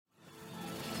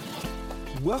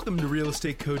Welcome to Real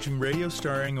Estate Coaching Radio,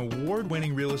 starring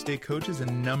award-winning real estate coaches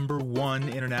and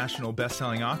 #1 international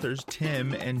best-selling authors,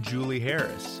 Tim and Julie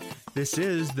Harris. This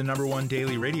is the #1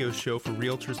 daily radio show for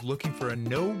realtors looking for a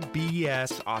no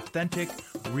BS, authentic,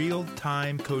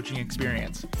 real-time coaching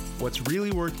experience. What's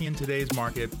really working in today's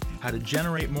market, how to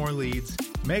generate more leads,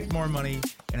 make more money,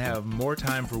 and have more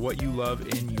time for what you love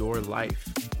in your life.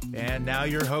 And now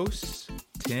your hosts,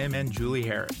 Tim and Julie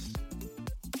Harris.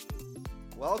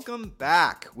 Welcome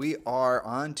back. We are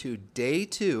on to day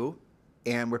 2,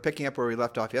 and we're picking up where we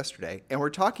left off yesterday. And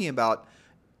we're talking about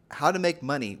how to make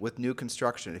money with new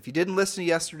construction. If you didn't listen to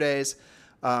yesterday's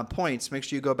points, make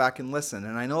sure you go back and listen.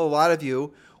 And I know a lot of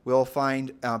you will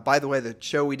find, by the way, the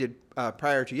show we did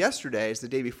prior to yesterday's, the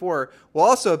day before, will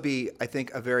also be, I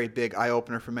think, a very big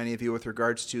eye-opener for many of you with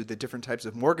regards to the different types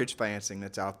of mortgage financing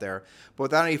that's out there. But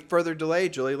without any further delay,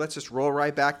 Julie, let's just roll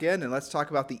right back in and let's talk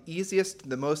about the easiest,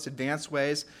 the most advanced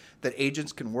ways that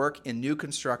agents can work in new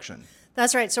construction.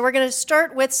 That's right. So we're going to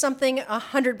start with something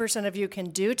 100% of you can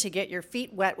do to get your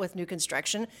feet wet with new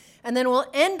construction. And then we'll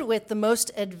end with the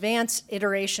most advanced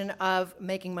iteration of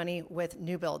making money with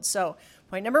new builds. So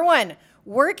point number 1,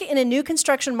 work in a new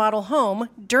construction model home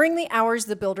during the hours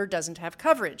the builder doesn't have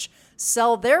coverage.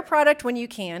 Sell their product when you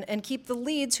can and keep the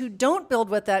leads who don't build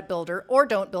with that builder or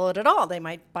don't build it at all. They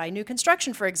might buy new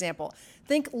construction, for example.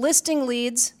 Think listing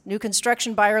leads, new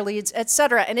construction buyer leads,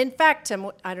 etc. And in fact, Tim,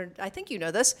 I think you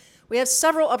know this, we have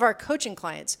several of our coaching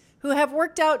clients who have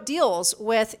worked out deals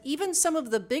with even some of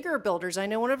the bigger builders. I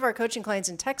know one of our coaching clients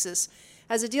in Texas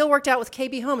has a deal worked out with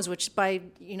KB Homes, which by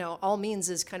all means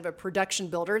is kind of a production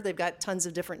builder. They've got tons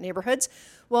of different neighborhoods.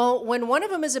 Well, when one of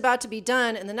them is about to be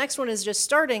done and the next one is just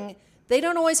starting, they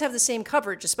don't always have the same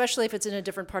coverage, especially if it's in a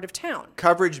different part of town.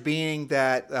 Coverage being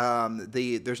that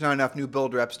there's not enough new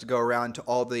build reps to go around to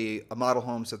all the model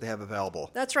homes that they have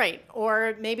available. That's right.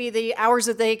 Or maybe the hours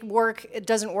that they work, it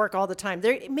doesn't work all the time.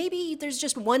 Maybe there's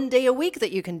just one day a week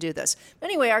that you can do this.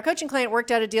 Anyway, our coaching client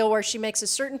worked out a deal where she makes a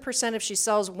certain percent if she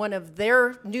sells one of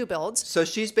their new builds. So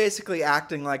she's basically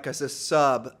acting like as a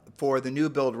sub for the new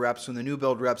build reps when the new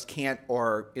build reps can't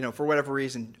or, for whatever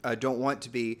reason, don't want to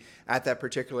be at that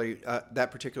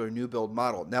particular new build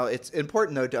model. Now, it's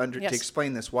important, though, to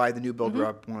explain this, why the new build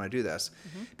rep want to do this.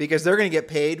 Because they're going to get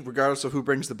paid regardless of who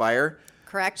brings the buyer.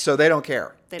 Correct. So they don't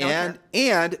care. They don't care.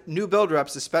 And new build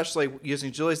reps, especially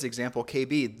using Julie's example,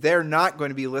 KB, they're not going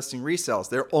to be listing resales.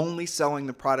 They're only selling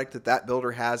the product that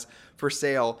builder has for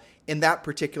sale in that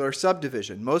particular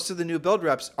subdivision. Most of the new build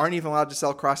reps aren't even allowed to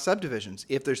sell cross subdivisions.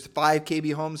 If there's 5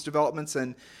 KB Homes developments,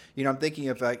 and I'm thinking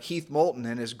of Keith Moulton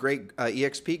and his great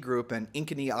EXP group and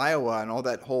Ankeny, Iowa, and all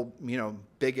that whole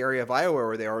big area of Iowa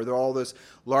where they're all those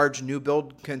large new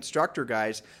build constructor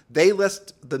guys. They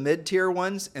list the mid-tier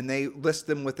ones and they list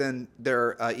them within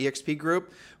their EXP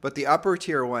group, but the upper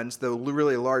tier ones, the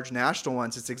really large national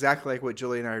ones, it's exactly like what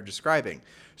Julie and I are describing.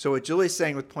 So what Julie's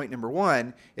saying with point number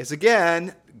 1 is,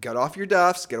 again, get off your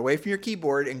duffs, get away from your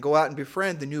keyboard, and go out and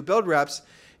befriend the new build reps,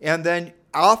 and then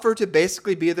offer to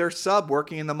basically be their sub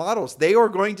working in the models. They are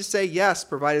going to say yes,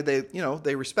 provided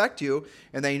they respect you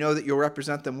and they know that you'll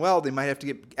represent them well. They might have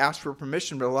to ask for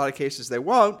permission, but in a lot of cases they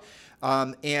won't.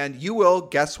 And you will,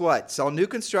 guess what, sell new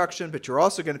construction, but you're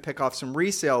also going to pick off some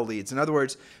resale leads. In other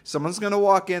words, someone's going to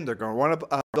walk in, they're going to want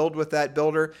to build with that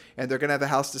builder, and they're going to have a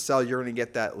house to sell. You're going to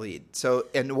get that lead. So,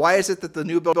 and why is it that the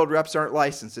new build reps aren't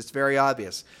licensed? It's very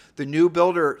obvious. The new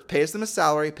builder pays them a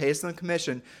salary, pays them a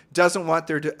commission, doesn't want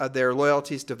their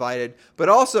loyalties divided, but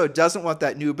also doesn't want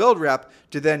that new build rep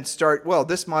to then start, well,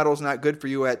 this model is not good for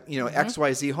you at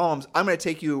XYZ Homes. I'm going to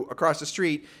take you across the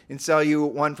street and sell you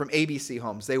one from ABC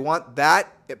Homes. They want that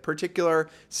particular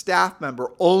staff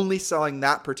member only selling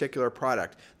that particular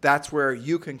product. That's where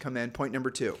you can come in. Point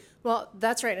number 2. Well,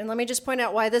 that's right. And let me just point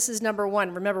out why this is number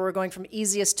 1. Remember, we're going from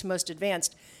easiest to most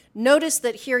advanced. Notice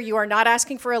that here you are not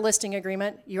asking for a listing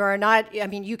agreement. You are not,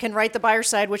 you can write the buyer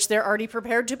side, which they're already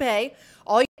prepared to pay.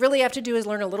 All you really have to do is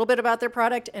learn a little bit about their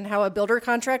product and how a builder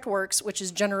contract works, which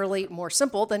is generally more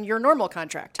simple than your normal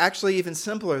contract. Actually, even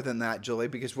simpler than that, Julie,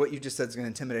 because what you just said is going to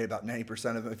intimidate about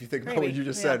 90% of them if you think about what you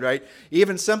just said, right?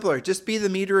 Even simpler. Just be the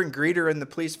meter and greeter and the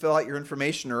please fill out your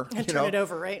information or, and turn it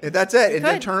over, right? That's it. And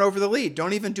then turn over the lead.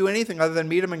 Don't even do anything other than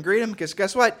meet them and greet them, because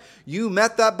guess what? You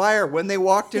met that buyer when they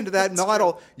walked into that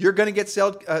model. You're going to get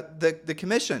sold the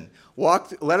commission.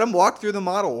 Let them walk through the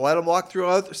model. Let them walk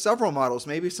through several models,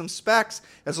 maybe some specs,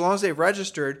 as long as they've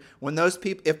registered. When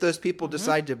if those people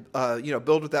decide to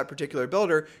build with that particular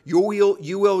builder, you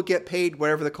will get paid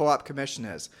whatever the co-op commission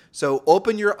is. So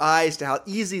open your eyes to how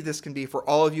easy this can be for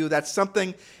all of you. That's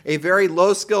something a very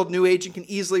low-skilled new agent can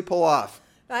easily pull off.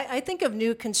 I think of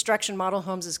new construction model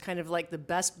homes as kind of like the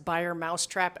best buyer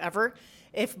mousetrap ever.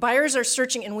 If buyers are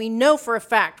searching, and we know for a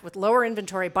fact with lower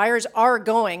inventory, buyers are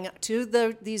going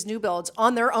to these new builds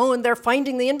on their own. They're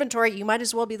finding the inventory. You might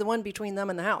as well be the one between them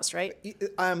and the house, right?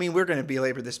 I mean, we're going to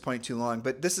belabor this point too long,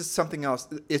 but this is something else.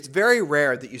 It's very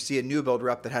rare that you see a new build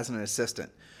rep that has an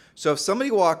assistant. So if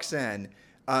somebody walks in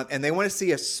and they want to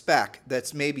see a spec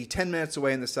that's maybe 10 minutes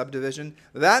away in the subdivision,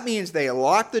 that means they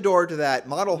lock the door to that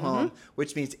model home,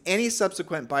 which means any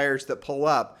subsequent buyers that pull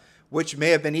up, which may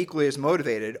have been equally as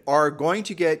motivated, are going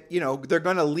to get, they're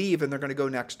going to leave and they're going to go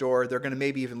next door. They're going to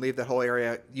maybe even leave that whole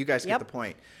area. You guys get the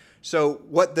point. So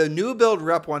what the new build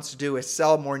rep wants to do is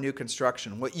sell more new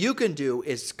construction. What you can do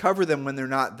is cover them when they're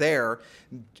not there.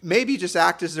 Maybe just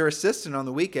act as their assistant on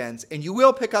the weekends, and you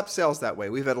will pick up sales that way.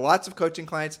 We've had lots of coaching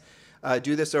clients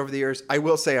do this over the years. I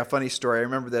will say a funny story. I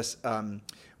remember this.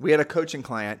 We had a coaching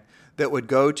client that would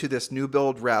go to this new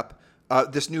build rep,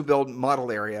 this new build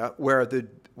model area where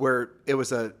it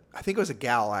was I think it was a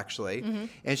gal actually,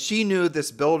 and she knew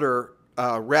this builder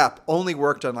rep only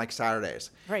worked on like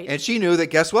Saturdays. Right. And she knew that,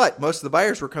 guess what? Most of the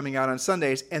buyers were coming out on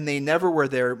Sundays, and they never were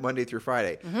there Monday through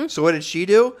Friday. So what did she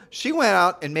do? She went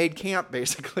out and made camp,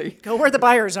 basically. Go where the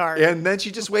buyers are. And then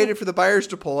she just waited for the buyers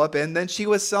to pull up, and then she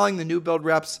was selling the new build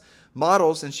reps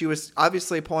models, and she was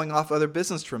obviously pulling off other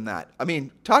business from that. I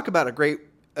mean, talk about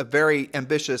a very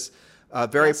ambitious,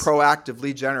 very proactive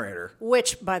lead generator.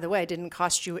 Which, by the way, didn't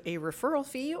cost you a referral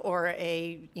fee or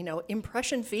a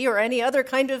impression fee or any other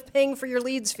kind of paying for your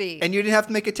leads fee. And you didn't have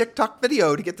to make a TikTok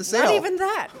video to get the sale. Not even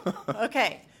that.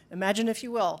 Okay. Imagine if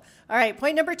you will. All right.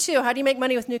 Point number 2, how do you make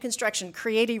money with new construction?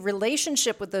 Create a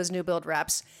relationship with those new build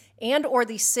reps and or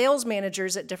the sales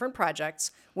managers at different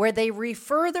projects where they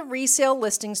refer the resale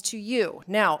listings to you.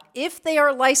 Now, if they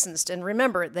are licensed, and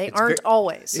remember, they aren't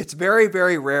always. It's very,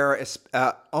 very rare,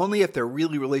 only if they're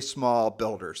really, really small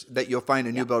builders, that you'll find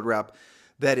a new build rep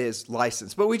that is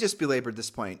licensed. But we just belabored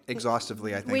this point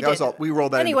exhaustively, I think. We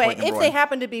rolled that into point number if 1. they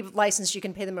happen to be licensed, you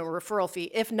can pay them a referral fee.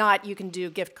 If not, you can do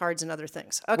gift cards and other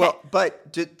things. Okay. Well,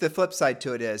 but the flip side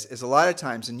to it is a lot of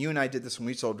times, and you and I did this when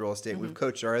we sold real estate, we've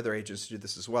coached our other agents to do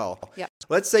this as well. Yep.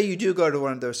 Let's say you do go to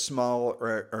one of those small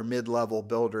or mid-level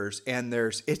builders, and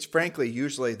it's frankly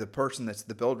usually the person that's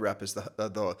the build rep is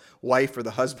the wife or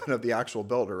the husband of the actual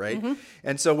builder, right?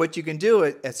 And so what you can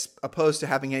do, as opposed to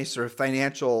having any sort of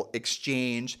financial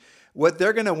exchange, what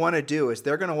they're going to want to do is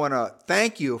they're going to want to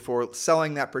thank you for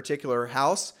selling that particular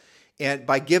house and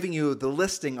by giving you the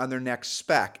listing on their next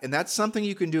spec. And that's something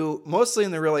you can do mostly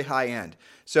in the really high end.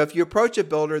 So if you approach a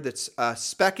builder that's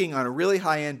speccing on a really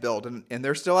high end build, and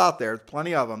they're still out there,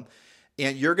 plenty of them,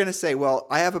 and you're going to say, well,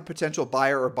 I have a potential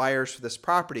buyer or buyers for this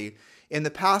property. In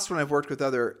the past, when I've worked with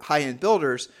other high end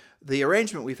builders, the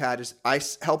arrangement we've had is I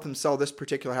help them sell this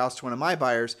particular house to one of my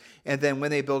buyers, and then when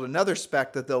they build another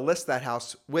spec, that they'll list that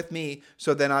house with me,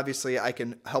 so then obviously I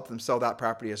can help them sell that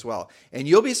property as well. And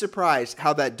you'll be surprised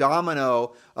how that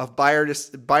domino of buyer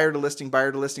to listing,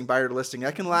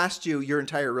 that can last you your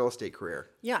entire real estate career.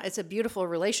 Yeah, it's a beautiful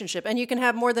relationship. And you can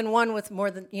have more than one with more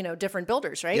than, different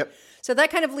builders, right? Yep. So that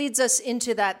kind of leads us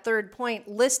into that third point,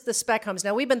 list the spec homes.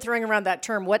 Now, we've been throwing around that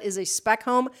term. What is a spec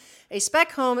home? A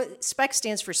spec home, spec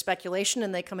stands for speculation,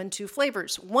 and they come in 2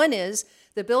 flavors. One is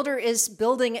the builder is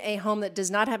building a home that does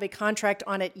not have a contract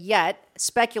on it yet,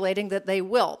 speculating that they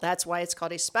will. That's why it's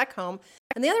called a spec home.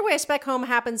 And the other way a spec home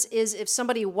happens is if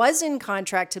somebody was in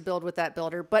contract to build with that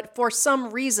builder, but for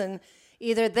some reason,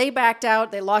 either they backed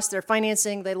out, they lost their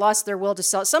financing, they lost their will to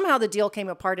sell. Somehow the deal came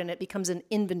apart and it becomes an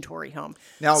inventory home.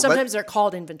 Now, sometimes they're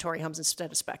called inventory homes instead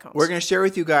of spec homes. We're going to share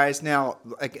with you guys now,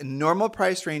 like normal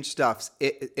price range stuff.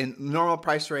 In normal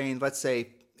price range, let's say,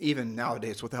 even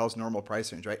nowadays, what the hell is normal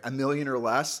price range, right? $1 million or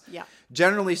less. Yeah.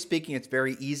 Generally speaking, it's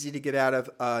very easy to get out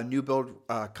of new build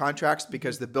contracts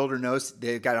because the builder knows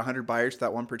they've got 100 buyers to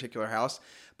that one particular house.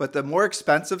 But the more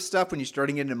expensive stuff, when you're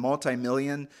starting into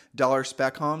multi-million-dollar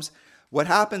spec homes, what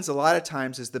happens a lot of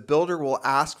times is the builder will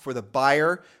ask for the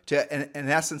buyer to, in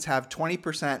essence, have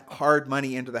 20% hard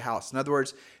money into the house. In other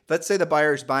words, let's say the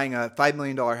buyer is buying a $5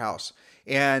 million house,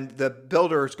 and the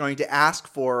builder is going to ask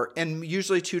for, and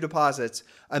usually 2 deposits,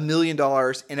 $1 million.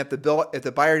 And if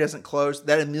the buyer doesn't close,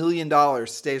 that $1 million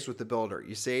stays with the builder.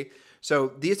 You see?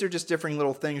 So these are just different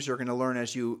little things you're going to learn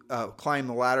as you climb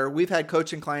the ladder. We've had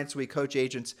coaching clients, we coach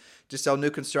agents to sell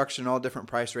new construction in all different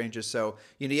price ranges. So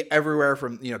you need everywhere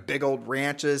from big old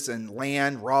ranches and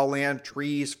land, raw land,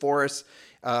 trees, forests,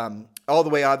 all the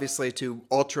way obviously to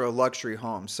ultra luxury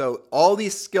homes. So all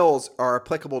these skills are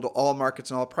applicable to all markets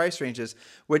and all price ranges,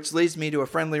 which leads me to a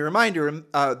friendly reminder.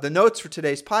 The notes for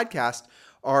today's podcast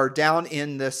are down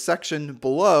in the section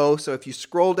below. So if you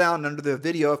scroll down under the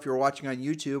video, if you're watching on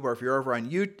YouTube or if you're over on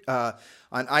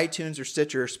iTunes or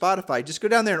Stitcher or Spotify, just go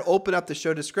down there and open up the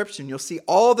show description. You'll see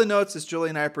all the notes as Julie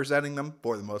and I are presenting them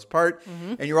for the most part.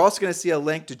 And you're also going to see a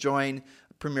link to join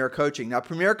Premier Coaching. Now,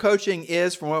 Premier Coaching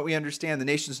is, from what we understand, the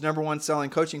nation's #1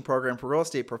 selling coaching program for real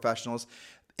estate professionals.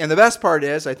 And the best part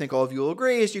is, I think all of you will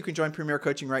agree, is you can join Premier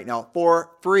Coaching right now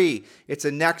for free. It's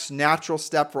a next natural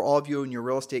step for all of you in your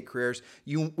real estate careers.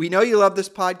 We know you love this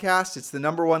podcast. It's the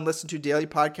 #1 listened to daily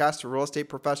podcast for real estate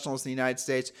professionals in the United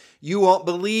States. You won't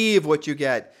believe what you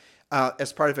get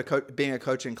as part of being a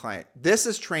coaching client. This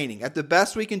is training. At the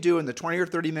best we can do in the 20 or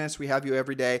 30 minutes we have you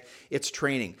every day, it's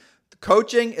training.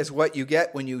 Coaching is what you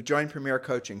get when you join Premier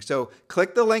Coaching. So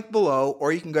click the link below,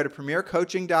 or you can go to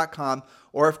premiercoaching.com,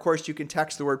 or of course you can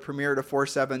text the word Premier to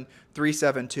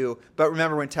 47372. But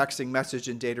remember, when texting, message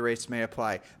and data rates may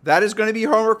apply. That is going to be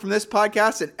your homework from this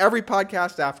podcast and every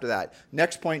podcast after that.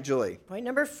 Next point, Julie. Point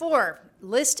number 4.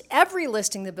 List every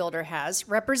listing the builder has,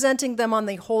 representing them on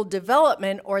the whole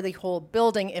development or the whole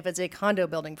building if it's a condo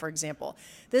building, for example.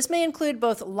 This may include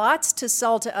both lots to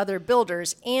sell to other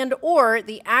builders and or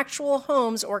the actual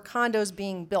homes or condos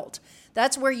being built.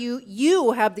 That's where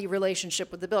you have the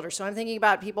relationship with the builder. So I'm thinking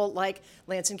about people like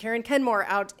Lance and Karen Kenmore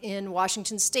out in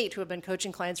Washington State who have been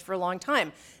coaching clients for a long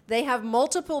time. They have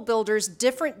multiple builders,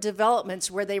 different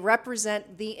developments where they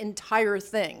represent the entire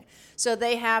thing. So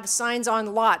they have signs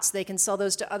on lots. They can sell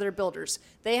those to other builders.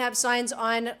 They have signs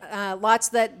on lots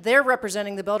that they're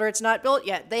representing the builder. It's not built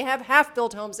yet. They have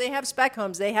half-built homes. They have spec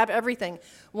homes. They have everything.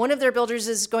 One of their builders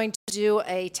is going to do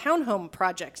a townhome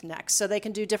project next, so they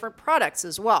can do different products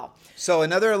as well. So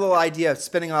another little idea,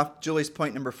 spinning off Julie's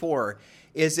point number 4,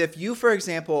 is if you, for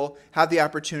example, have the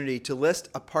opportunity to list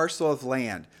a parcel of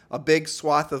land, a big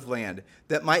swath of land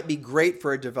that might be great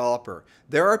for a developer.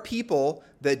 There are people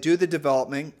that do the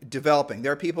developing.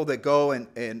 There are people that go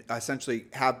and essentially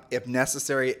have, if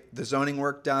necessary, the zoning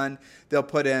work done. They'll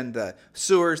put in the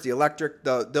sewers, the electric,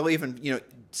 they'll even,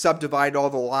 subdivide all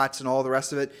the lots and all the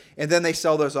rest of it, and then they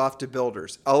sell those off to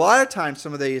builders. A lot of times,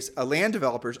 some of these land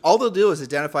developers, all they'll do is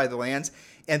identify the lands,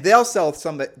 and they'll sell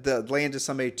the land to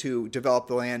somebody to develop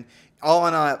the land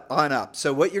on up.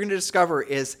 So what you're going to discover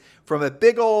is from a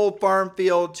big old farm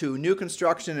field to new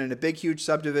construction and a big, huge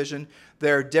subdivision,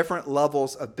 there are different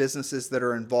levels of businesses that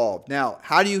are involved. Now,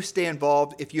 how do you stay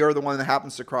involved if you're the one that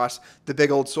happens to cross the big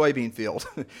old soybean field,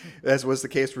 as was the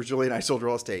case for Julie and I sold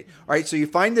real estate? All right, so you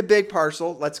find the big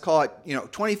parcel, let's call it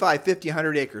 25, 50,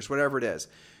 100 acres, whatever it is.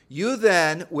 You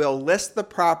then will list the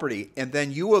property, and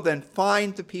then you will then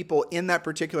find the people in that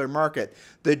particular market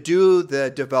that do the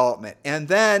development. And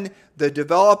then the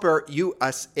developer,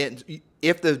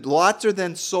 if the lots are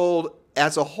then sold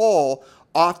as a whole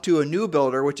off to a new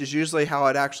builder, which is usually how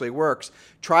it actually works,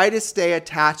 try to stay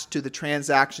attached to the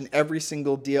transaction every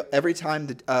single deal, every time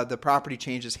the property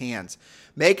changes hands.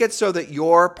 Make it so that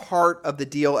you're part of the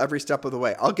deal every step of the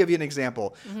way. I'll give you an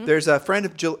example. There's a friend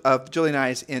of Julie and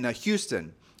I's in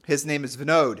Houston. His name is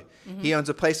Vinod. He owns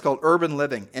a place called Urban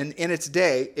Living. And in its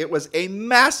day, it was a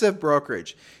massive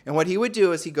brokerage. And what he would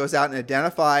do is he goes out and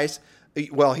identifies, he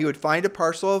would find a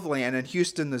parcel of land. In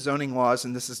Houston, the zoning laws,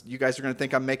 and you guys are going to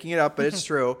think I'm making it up, but it's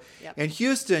true. Yep. In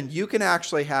Houston, you can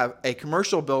actually have a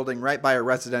commercial building right by a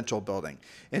residential building.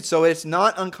 And so it's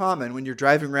not uncommon when you're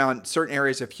driving around certain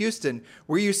areas of Houston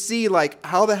where you see, like,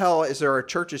 how the hell is there a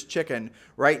Church's Chicken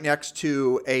right next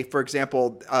to for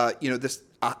example, this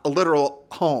a literal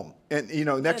home, and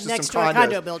next to some condos, a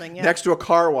condo building, next to a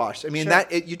car wash. I mean, sure.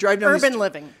 You drive down urban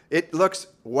living. It looks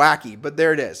wacky, but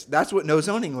there it is. That's what no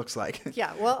zoning looks like.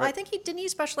 Yeah, well, right? I think he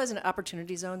specialize in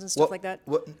opportunity zones and stuff like that.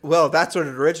 Well, that's what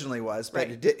it originally was, but right.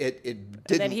 it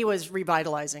didn't. And then he was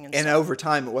revitalizing and stuff. Over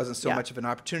time, it wasn't so much of an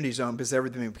opportunity zone because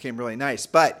everything became really nice.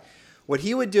 But what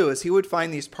he would do is he would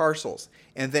find these parcels,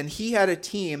 and then he had a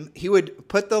team. He would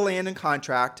put the land in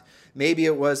contract. Maybe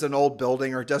it was an old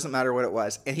building, or it doesn't matter what it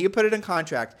was. And he would put it in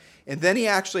contract. And then he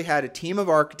actually had a team of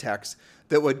architects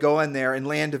that would go in there, and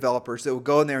land developers that would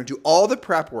go in there and do all the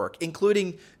prep work,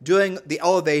 including doing the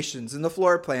elevations and the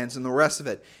floor plans and the rest of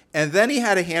it. And then he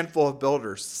had a handful of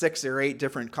builders, 6 or 8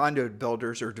 different condo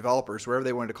builders or developers, wherever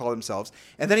they wanted to call themselves.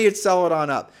 And then he'd sell it on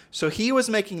up. So he was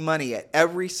making money at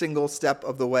every single step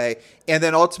of the way. And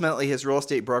then ultimately his real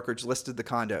estate brokerage listed the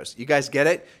condos. You guys get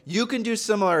it? You can do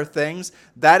similar things.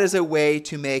 That is a way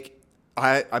to make,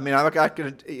 I'm not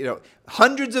going to,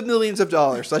 hundreds of millions of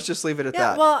dollars. Let's just leave it at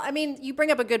that. Well, I mean, you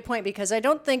bring up a good point, because I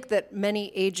don't think that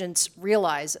many agents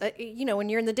realize, when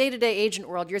you're in the day-to-day agent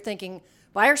world, you're thinking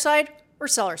buyer side or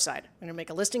seller side. I'm going to make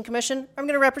a listing commission. I'm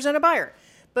going to represent a buyer.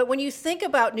 But when you think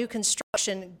about new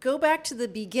construction, go back to the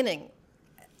beginning.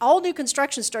 all new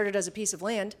construction started as a piece of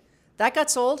land. That got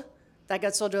sold. That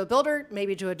got sold to a builder,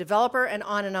 maybe to a developer, and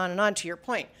on and on and on, to your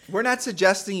point. We're not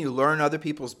suggesting you learn other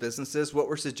people's businesses. What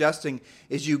we're suggesting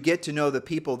is you get to know the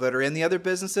people that are in the other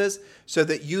businesses so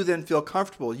that you then feel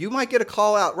comfortable. You might get a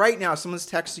call out right now. Someone's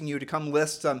texting you to come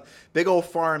list some big old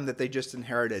farm that they just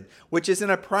inherited, which is in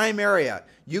a prime area.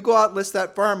 You go out and list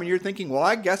that farm and you're thinking, well,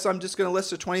 I guess I'm just going to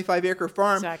list a 25-acre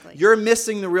farm. Exactly. You're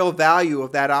missing the real value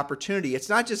of that opportunity. It's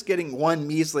not just getting one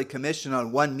measly commission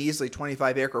on one measly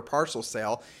 25-acre parcel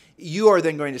sale. You are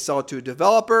then going to sell it to a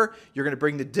developer. You're going to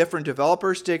bring the different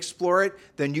developers to explore it.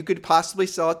 Then you could possibly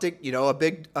sell it to, a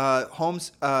big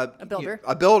homes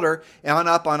a builder, and on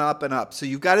up, and up. So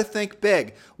you've got to think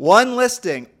big. One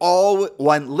listing.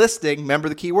 Remember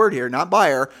the key word here, not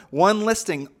buyer. One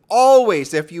listing.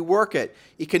 Always, if you work it,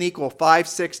 it can equal 5,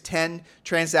 6, 10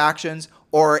 transactions,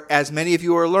 or as many of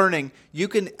you are learning, you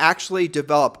can actually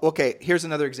develop. Okay, here's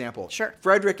another example. Sure.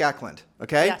 Frederick Eklund,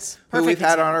 okay? Yes. Who we've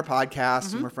had example. on our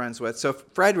podcast and we're friends with. So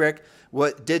Frederick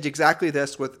did exactly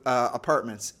this with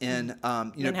apartments in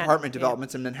apartment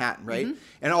developments in Manhattan, right?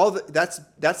 And all this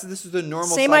is the normal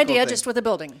same cycle idea, thing. just with a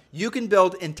building. You can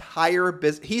build entire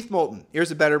business. Heath Moulton.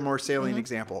 Here's a better, more salient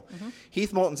example.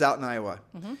 Heath Moulton's out in Iowa,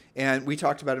 and we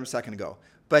talked about him a second ago.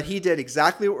 But he did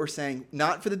exactly what we're saying,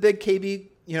 not for the big KB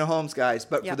homes guys,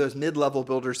 but for those mid-level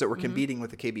builders that were competing with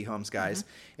the KB Homes guys.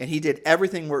 And he did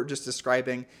everything we're just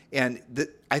describing. And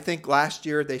I think last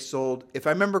year they sold, if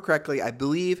I remember correctly, I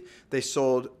believe they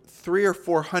sold 300 or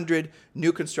 400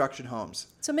 new construction homes.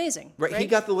 It's amazing. Right? He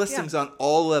got the listings on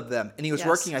all of them. And he was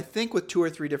working, I think, with 2 or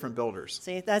 3 different builders.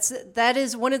 See, that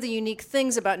is one of the unique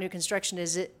things about new construction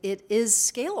is it is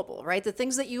scalable, right? The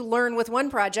things that you learn with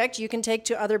one project, you can take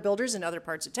to other builders in other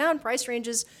parts of town, price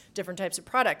ranges, different types of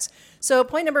products. So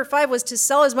point number 5 was to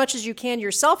sell as much as you can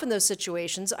yourself in those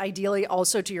situations, ideally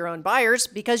also to your own buyers,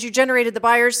 because you generated the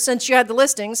buyers since you had the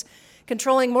listings,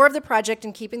 controlling more of the project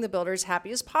and keeping the builders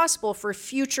happy as possible for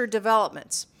future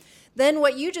developments. Then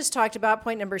what you just talked about,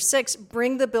 point number 6,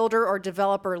 bring the builder or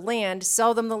developer land,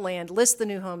 sell them the land, list the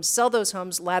new homes, sell those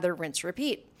homes, lather, rinse,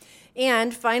 repeat.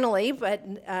 And finally, but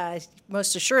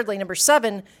most assuredly, number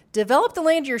 7, develop the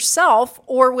land yourself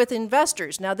or with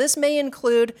investors. Now, this may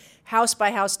include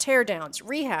house-by-house teardowns,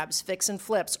 rehabs, fix and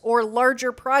flips, or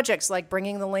larger projects like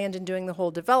bringing the land and doing the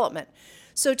whole development.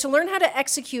 So to learn how to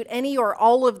execute any or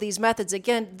all of these methods,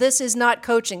 again, this is not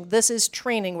coaching. This is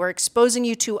training. We're exposing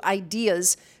you to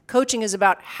ideas. Coaching is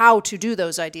about how to do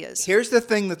those ideas. Here's the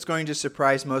thing that's going to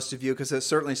surprise most of you, because it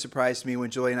certainly surprised me when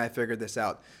Julie and I figured this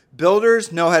out.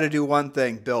 Builders know how to do one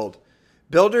thing, build.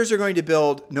 Builders are going to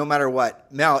build no matter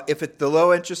what. Now, if it's the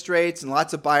low interest rates and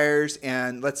lots of buyers,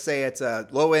 and let's say it's a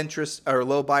low interest or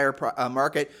low buyer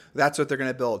market, that's what they're going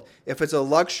to build. If it's a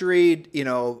luxury,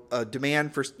 a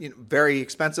demand for very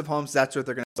expensive homes, that's what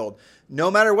they're going to build. No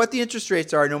matter what the interest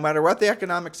rates are, no matter what the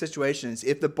economic situation is,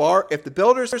 if the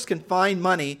builders can find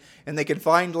money and they can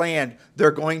find land,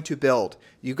 they're going to build.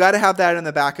 You got to have that in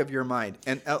the back of your mind.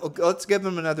 And let's give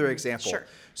them another example. Sure.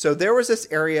 So there was this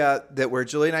area where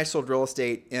Julie and I sold real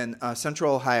estate in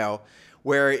central Ohio,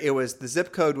 where the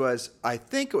zip code was, I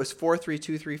think it was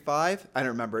 43235. I don't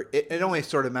remember. It only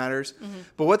sort of matters.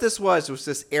 But what this was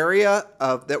this area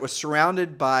that was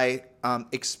surrounded by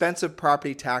expensive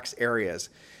property tax areas.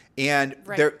 And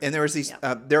there was these,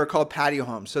 they were called patio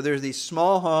homes. So there's these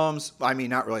small homes, I mean,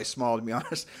 not really small to be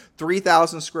honest,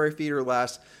 3,000 square feet or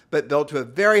less, but built to a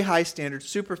very high standard,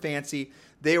 super fancy.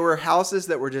 They were houses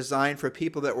that were designed for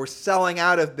people that were selling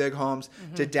out of big homes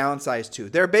to downsize to.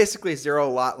 They're basically 0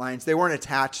 lot lines. They weren't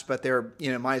attached, but they're,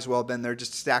 might as well have been. They're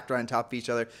just stacked on top of each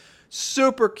other.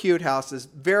 Super cute houses,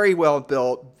 very well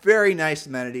built, very nice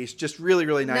amenities, just really,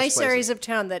 really nice places. Areas of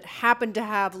town that happen to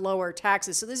have lower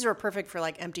taxes. So these are perfect for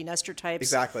like empty nester types.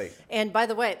 Exactly. And by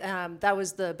the way, that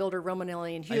was the builder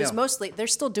Romanelli and Hughes. Mostly, they're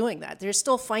still doing that. They're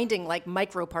still finding like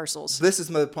micro parcels. This is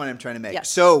the point I'm trying to make. Yes.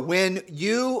 So when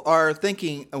you are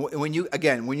thinking, when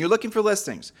you're looking for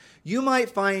listings, you might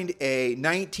find a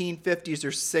 1950s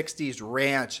or 60s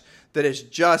ranch that is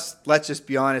just, let's just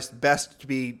be honest, best to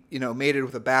be, mated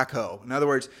with a backhoe. In other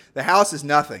words, the house is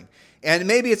nothing. And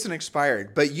maybe it's an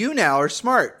expired, but you now are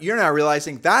smart. You're now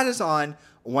realizing that is on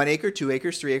 1 acre, 2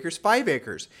 acres, 3 acres, 5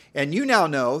 acres. And you now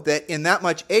know that in that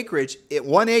much acreage,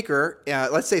 1 acre,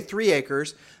 let's say 3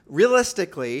 acres,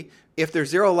 realistically, if they're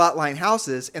 0 lot line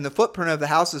houses and the footprint of the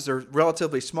houses are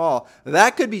relatively small,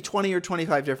 that could be 20 or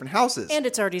 25 different houses. And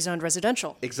it's already zoned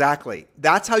residential. Exactly.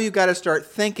 That's how you got to start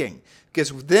thinking.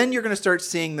 because then you're going to start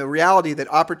seeing the reality that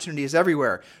opportunity is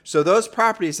everywhere. So those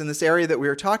properties in this area that we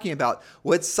were talking about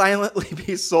would silently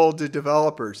be sold to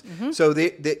developers. So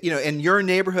in your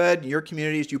neighborhood, in your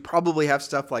communities, you probably have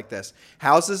stuff like this.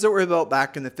 Houses that were built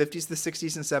back in the 50s, the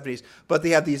 60s, and 70s, but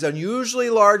they have these unusually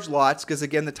large lots because,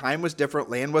 again, the time was different.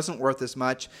 Land wasn't worth as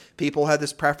much. People had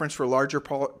this preference for larger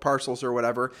parcels or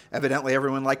whatever. Evidently,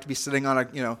 everyone liked to be sitting on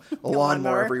a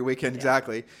lawnmower every weekend. Yeah.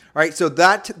 Exactly. All right. So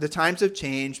the times have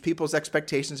changed. People's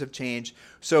expectations have changed.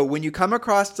 So when you come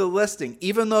across the listing,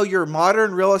 even though your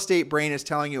modern real estate brain is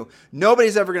telling you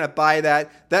nobody's ever going to buy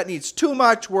that needs too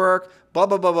much work, blah,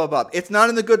 blah, blah, blah, blah. It's not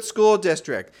in the good school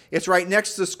district. It's right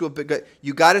next to the school. But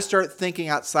you got to start thinking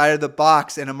outside of the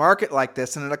box in a market like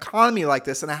this, in an economy like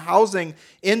this, in a housing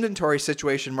inventory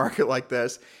situation market like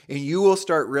this. And you will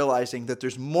start realizing that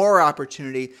there's more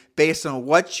opportunity based on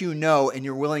what you know and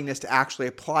your willingness to actually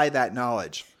apply that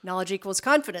knowledge. Knowledge equals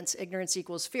confidence. Ignorance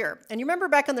equals fear. And you remember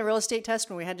back on the real estate test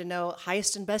when we had to know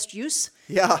highest and best use?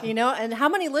 Yeah. And how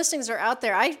many listings are out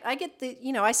there? I get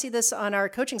I see this on our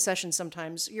coaching sessions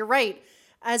sometimes. You're right.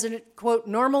 As a, quote,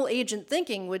 normal agent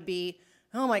thinking would be,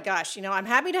 oh my gosh, I'm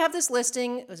happy to have this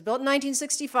listing. It was built in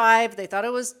 1965. They thought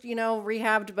it was,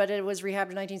 rehabbed, but it was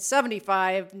rehabbed in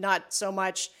 1975. Not so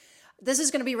much. This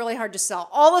is going to be really hard to sell.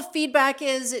 All the feedback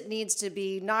is it needs to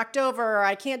be knocked over, or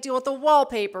I can't deal with the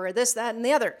wallpaper, or this, that, and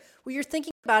the other. Well, you're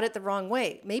thinking about it the wrong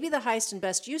way. Maybe the highest and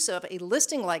best use of a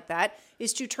listing like that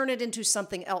is to turn it into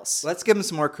something else. Let's give them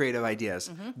some more creative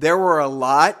ideas. There were a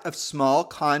lot of small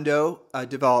condo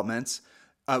developments.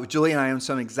 Julie and I own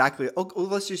some exactly.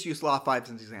 Let's just use Law 5 as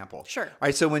an example. Sure. All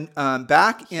right. So when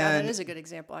back in. Yeah, that is a good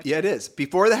example, actually. Yeah, it is.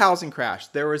 Before the housing crash,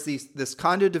 there was this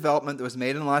condo development that was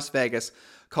made in Las Vegas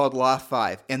called Law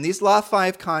 5. And these Law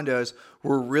 5 condos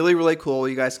were really, really cool.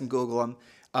 You guys can Google them.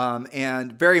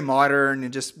 And very modern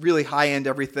and just really high-end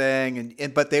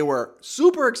everything. But they were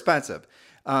super expensive.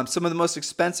 Some of the most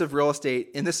expensive real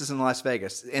estate, and this is in Las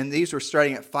Vegas, and these were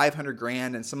starting at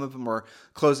 $500,000, and some of them were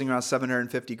closing around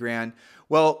 $750,000.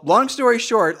 Well, long story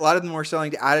short, a lot of them were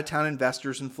selling to out-of-town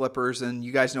investors and flippers, and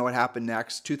you guys know what happened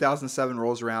next. 2007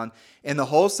 rolls around, and the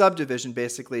whole subdivision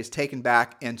basically is taken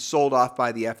back and sold off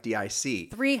by the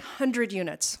FDIC. 300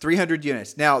 units. 300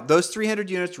 units. Now, those 300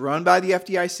 units were owned by the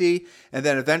FDIC, and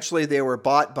then eventually they were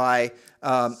bought by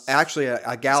actually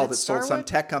a gal that sold some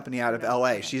tech company out of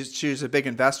LA. Okay. She was a big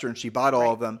investor, and she bought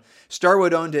all of them.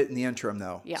 Starwood owned it in the interim,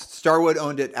 though. Yeah. Starwood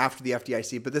owned it after the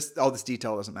FDIC, but all this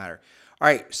detail doesn't matter. All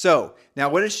right, so now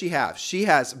what does she have? She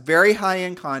has very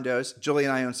high-end condos. Julie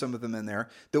and I own some of them in there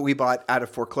that we bought out of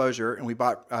foreclosure and we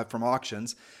bought from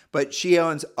auctions. But she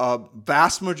owns a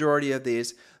vast majority of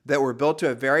these that were built to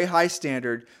a very high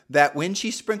standard that when she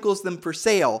sprinkles them for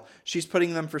sale, she's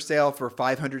putting them for sale for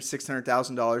 $500,000,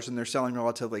 $600,000, and they're selling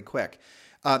relatively quick.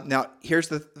 Now, here's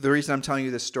the reason I'm telling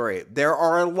you this story. There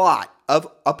are a lot of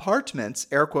apartments,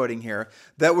 air quoting here,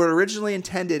 that were originally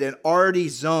intended and already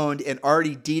zoned and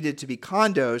already deeded to be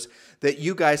condos that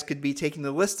you guys could be taking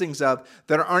the listings of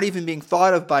that aren't even being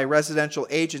thought of by residential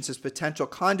agents as potential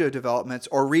condo developments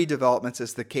or redevelopments,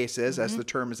 as the case is, as the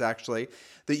term is actually,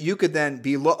 that you could then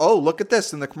be, look at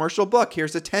this in the commercial book.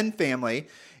 Here's a 10 family.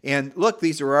 And look,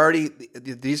 these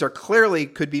are clearly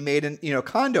could be made in,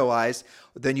 condoized.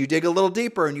 Then you dig a little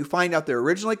deeper and you find out they're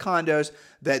originally condos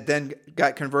that then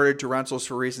got converted to rentals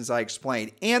for reasons I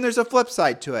explained. And there's a flip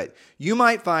side to it. You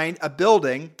might find a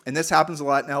building, and this happens a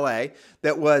lot in LA,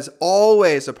 that was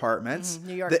always apartments.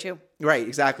 New York too. Right,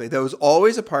 exactly. Those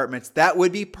always apartments that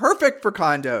would be perfect for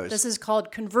condos. This is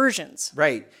called conversions.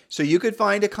 Right. So you could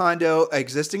find a condo,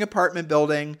 existing apartment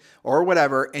building or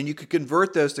whatever, and you could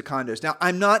convert those to condos. Now,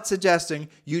 I'm not suggesting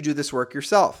you do this work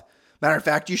yourself. Matter of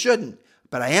fact, you shouldn't.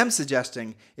 But I am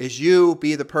suggesting is you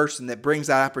be the person that brings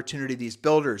that opportunity to these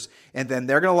builders. And then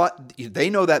they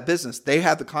know that business. They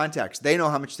have the contacts. They know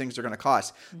how much things are going to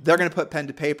cost. They're going to put pen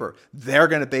to paper. They're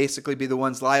going to basically be the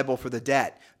ones liable for the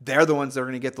debt. They're the ones that are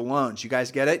going to get the loans. You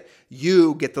guys get it?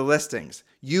 You get the listings.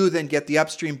 You then get the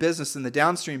upstream business and the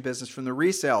downstream business from the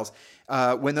resales.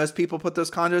 When those people put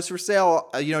those condos for sale,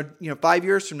 5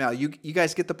 years from now, you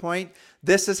guys get the point?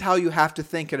 This is how you have to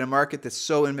think in a market that's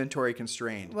so inventory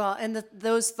constrained. Well, and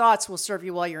those thoughts will serve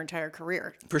you well your entire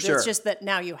career. For sure. It's just that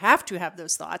now you have to have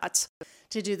those thoughts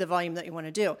to do the volume that you want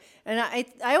to do. And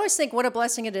I always think what a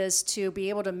blessing it is to be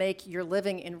able to make your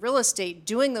living in real estate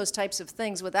doing those types of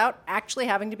things without actually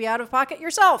having to be out of pocket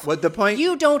yourself. What the point?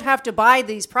 You don't have to buy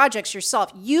these projects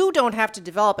yourself. You don't have to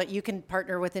develop it. You can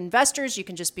partner with investors. You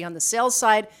can just be on the sales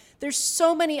side. There's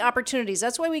so many opportunities.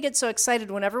 That's why we get so excited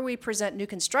whenever we present new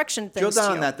construction things. Drill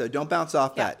down on that, though. Don't bounce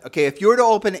off that. Okay, if you were to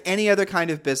open any other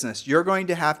kind of business, you're going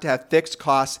to have fixed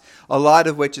costs, a lot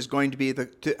of which is going to be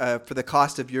for the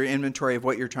cost of your inventory of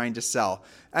what you're trying to sell.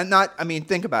 And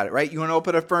think about it, right? You want to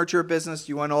open a furniture business,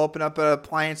 you want to open up an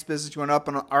appliance business, you want to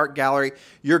open an art gallery,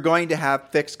 you're going to have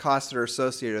fixed costs that are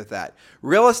associated with that.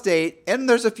 Real estate, and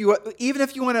there's a few, even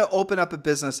if you want to open up a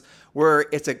business where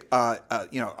it's a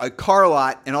car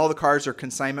lot and all the cars are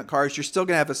consignment cars, you're still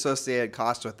going to have associated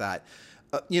costs with that.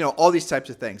 All these types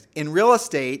of things. In real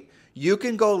estate, you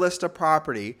can go list a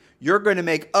property. You're going to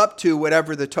make up to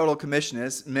whatever the total commission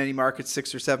is, in many markets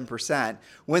 6 or 7%,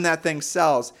 when that thing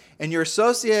sells. And your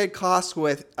associated costs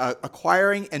with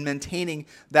acquiring and maintaining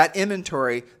that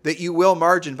inventory that you will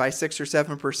margin by 6 or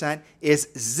 7% is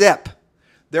zip.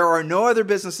 There are no other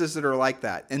businesses that are like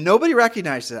that. And nobody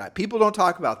recognizes that. People don't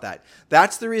talk about that.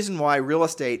 That's the reason why real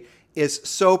estate is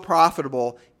so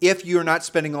profitable if you're not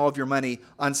spending all of your money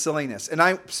on silliness.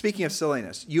 And speaking of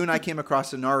silliness, you and I came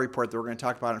across a NAR report that we're going to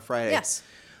talk about on Friday. Yes.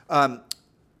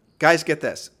 Guys, get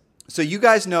this. So you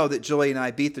guys know that Julie and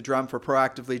I beat the drum for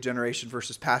proactive lead generation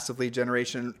versus passive lead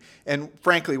generation. And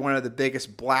frankly, one of the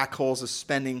biggest black holes of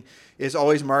spending is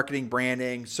always marketing,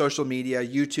 branding, social media,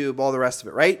 YouTube, all the rest of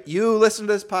it, right? You listen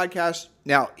to this podcast.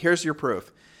 Now, here's your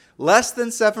proof. Less than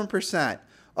 7%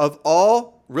 of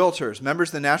all realtors, members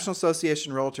of the National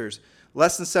Association of Realtors,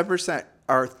 less than 7%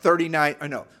 are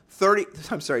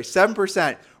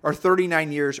 7% are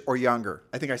 39 years or younger.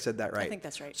 I think I said that right. I think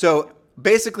that's right. So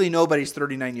basically nobody's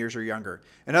 39 years or younger.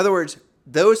 In other words,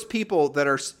 those people that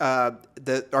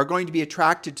are going to be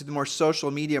attracted to the more social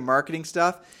media marketing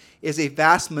stuff is a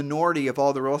vast minority of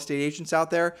all the real estate agents out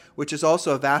there, which is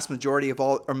also a vast minority of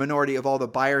all the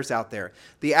buyers out there.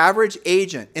 The average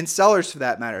agent, and sellers for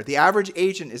that matter, the average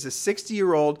agent is a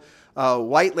 60-year-old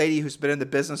white lady who's been in the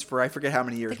business for I forget how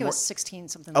many years. I think it was 16,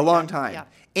 something like that. A long time. Yeah.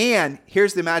 And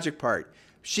here's the magic part.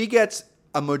 She gets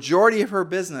a majority of her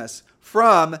business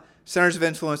from centers of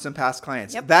influence and past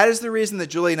clients. Yep. That is the reason that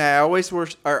Julie and I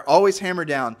are always hammered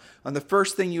down on the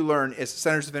first thing you learn is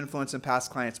centers of influence and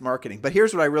past clients marketing. But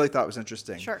here's what I really thought was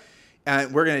interesting. Sure.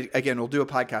 And we're going to, again, we'll do a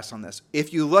podcast on this.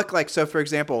 If you look so for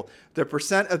example, the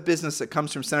percent of business that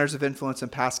comes from centers of influence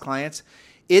and past clients,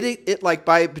 it like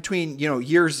by between,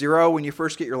 year 0 when you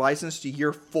first get your license to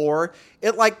year 4,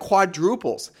 it like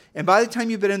quadruples. And by the time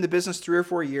you've been in the business 3 or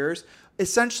 4 years,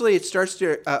 essentially it starts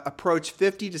to approach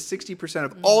 50 to 60%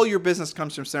 of all your business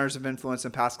comes from centers of influence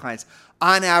and past clients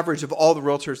on average of all the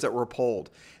realtors that were polled.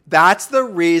 That's the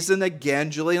reason, again,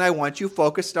 Julie and I want you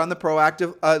focused on the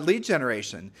proactive lead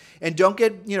generation. And don't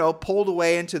get, pulled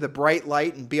away into the bright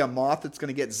light and be a moth that's going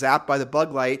to get zapped by the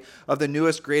bug light of the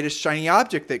newest, greatest shiny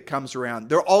object that comes around.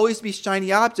 There'll always be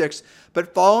shiny objects,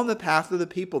 but follow in the path of the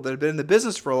people that have been in the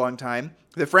business for a long time,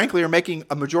 that frankly are making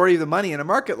a majority of the money in a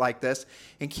market like this,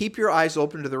 and keep your eyes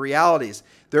open to the realities.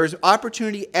 There's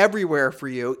opportunity everywhere for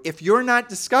you. If you're not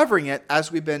discovering it, as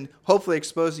we've been hopefully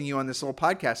exposing you on this little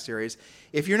podcast series,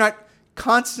 if you're not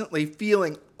constantly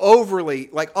feeling overly,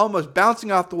 like almost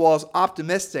bouncing off the walls,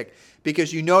 optimistic,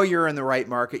 because you're in the right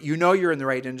market, you're in the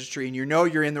right industry, and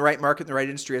you're in the right market, in the right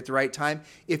industry at the right time.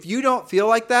 If you don't feel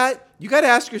like that, you got to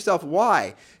ask yourself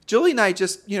why. Julie and I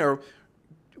just,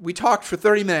 we talked for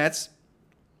 30 minutes,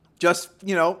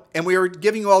 and we were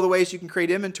giving you all the ways you can create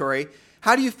inventory.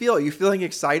 How do you feel? Are you feeling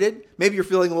excited? Maybe you're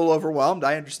feeling a little overwhelmed.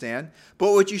 I understand.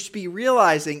 But what you should be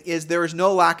realizing is there is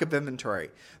no lack of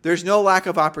inventory. There's no lack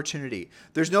of opportunity.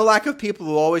 There's no lack of people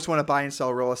who always want to buy and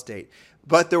sell real estate.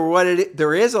 But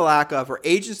there is a lack of are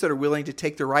agents that are willing to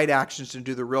take the right actions to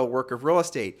do the real work of real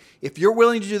estate. If you're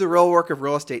willing to do the real work of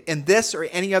real estate in this or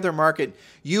any other market,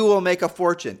 you will make a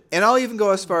fortune. And I'll even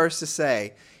go as far as to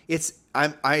say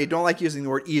I don't like using the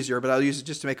word easier, but I'll use it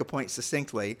just to make a point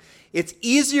succinctly. It's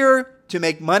easier to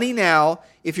make money now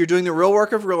if you're doing the real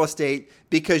work of real estate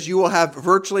because you will have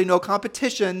virtually no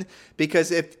competition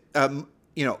because if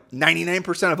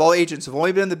 99% of all agents have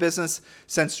only been in the business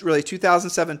since really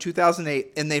 2007,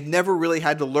 2008, and they've never really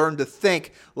had to learn to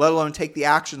think, let alone take the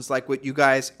actions like what you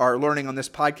guys are learning on this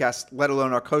podcast, let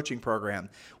alone our coaching program.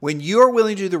 When you are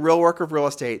willing to do the real work of real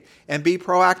estate and be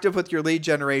proactive with your lead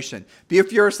generation, be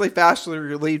furiously fast with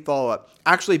your lead follow-up,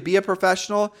 actually be a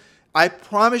professional, I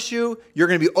promise you're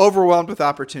going to be overwhelmed with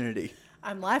opportunity.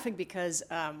 I'm laughing because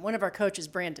one of our coaches,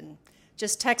 Brandon,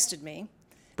 just texted me.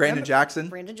 Brandon Jackson?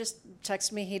 Brandon just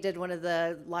texted me. He did one of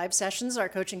the live sessions, our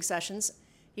coaching sessions.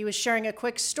 He was sharing a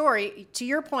quick story. To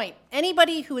your point,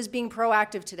 anybody who is being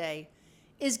proactive today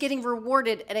is getting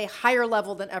rewarded at a higher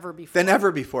level than ever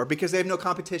before. Because they have no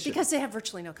competition. Because they have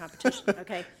virtually no competition,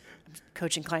 okay?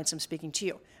 Coaching clients, I'm speaking to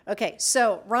you. Okay,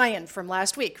 so Ryan from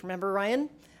last week. Remember Ryan?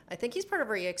 I think he's part of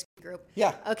our EXP group.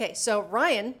 Yeah. Okay, so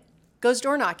Ryan goes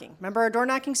door knocking. Remember our door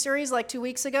knocking series like 2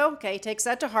 weeks ago? Okay, he takes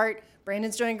that to heart.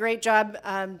 Brandon's doing a great job,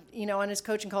 on his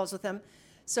coaching calls with him.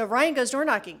 So Ryan goes door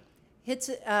knocking, hits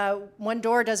one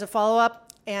door, does a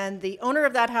follow-up, and the owner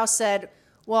of that house said,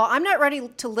 well, I'm not ready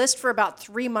to list for about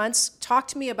 3 months. Talk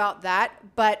to me about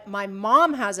that, but my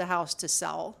mom has a house to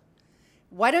sell.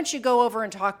 Why don't you go over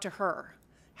and talk to her?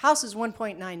 House is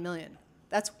 $1.9 million.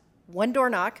 That's one door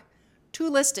knock, 2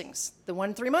 listings, the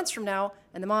one 3 months from now,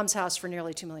 and the mom's house for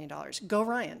nearly $2 million. Go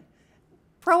Ryan.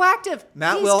 Proactive.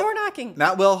 He's door knocking.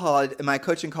 Matt Wilhall, in my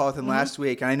coaching call with him last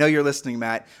week, and I know you're listening,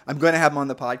 Matt. I'm going to have him on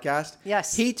the podcast.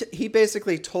 Yes. He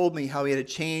basically told me how he had a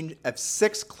chain of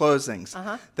 6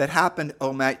 closings that happened.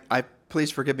 Oh, Matt, please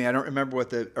forgive me. I don't remember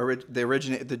what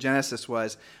the genesis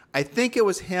was. I think it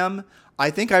was him.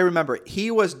 I think I remember. He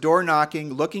was door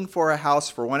knocking, looking for a house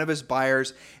for one of his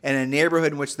buyers in a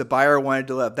neighborhood in which the buyer wanted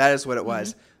to live. That is what it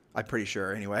was. I'm pretty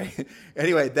sure anyway.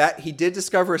 Anyway, that he did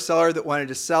discover a seller that wanted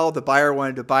to sell. The buyer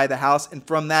wanted to buy the house. And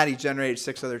from that, he generated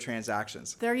 6 other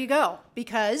transactions. There you go.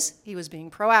 Because he was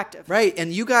being proactive. Right.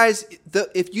 And you guys,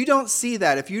 if you don't see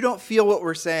that, if you don't feel what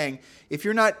we're saying, if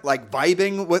you're not like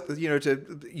vibing with,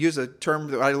 to use a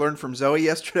term that I learned from Zoe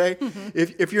yesterday,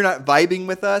 if you're not vibing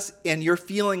with us and you're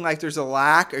feeling like there's a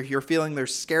lack, or if you're feeling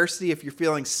there's scarcity, if you're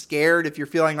feeling scared, if you're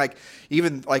feeling like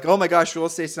even like, oh my gosh, real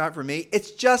estate's not for me,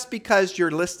 it's just because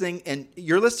you're listening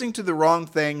to the wrong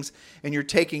things and you're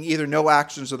taking either no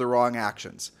actions or the wrong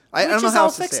actions. I don't know Which is how all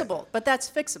else to say it. fixable, but that's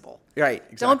fixable. Right,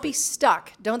 exactly. Don't be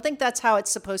stuck. Don't think that's how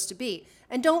it's supposed to be.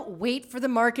 And don't wait for the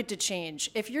market to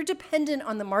change. If you're dependent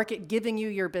on the market giving you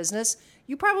your business,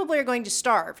 you probably are going to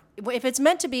starve. If it's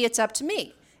meant to be, it's up to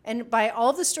me. And by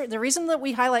all the reason that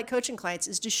we highlight coaching clients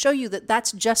is to show you that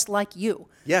that's just like you.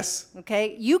 Yes.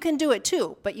 Okay? You can do it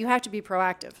too, but you have to be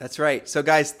proactive. That's right. So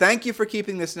guys, thank you for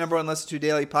keeping this #1 Listen to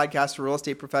daily podcast for real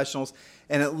estate professionals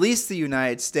in at least the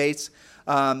United States.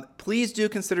 Please do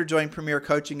consider joining Premier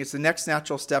Coaching. It's the next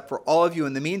natural step for all of you.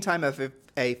 In the meantime, have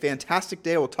a fantastic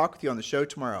day. We'll talk with you on the show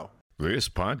tomorrow. This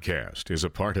podcast is a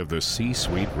part of the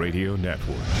C-Suite Radio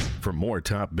Network. For more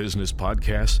top business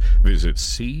podcasts, visit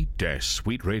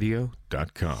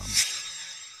c-suiteradio.com.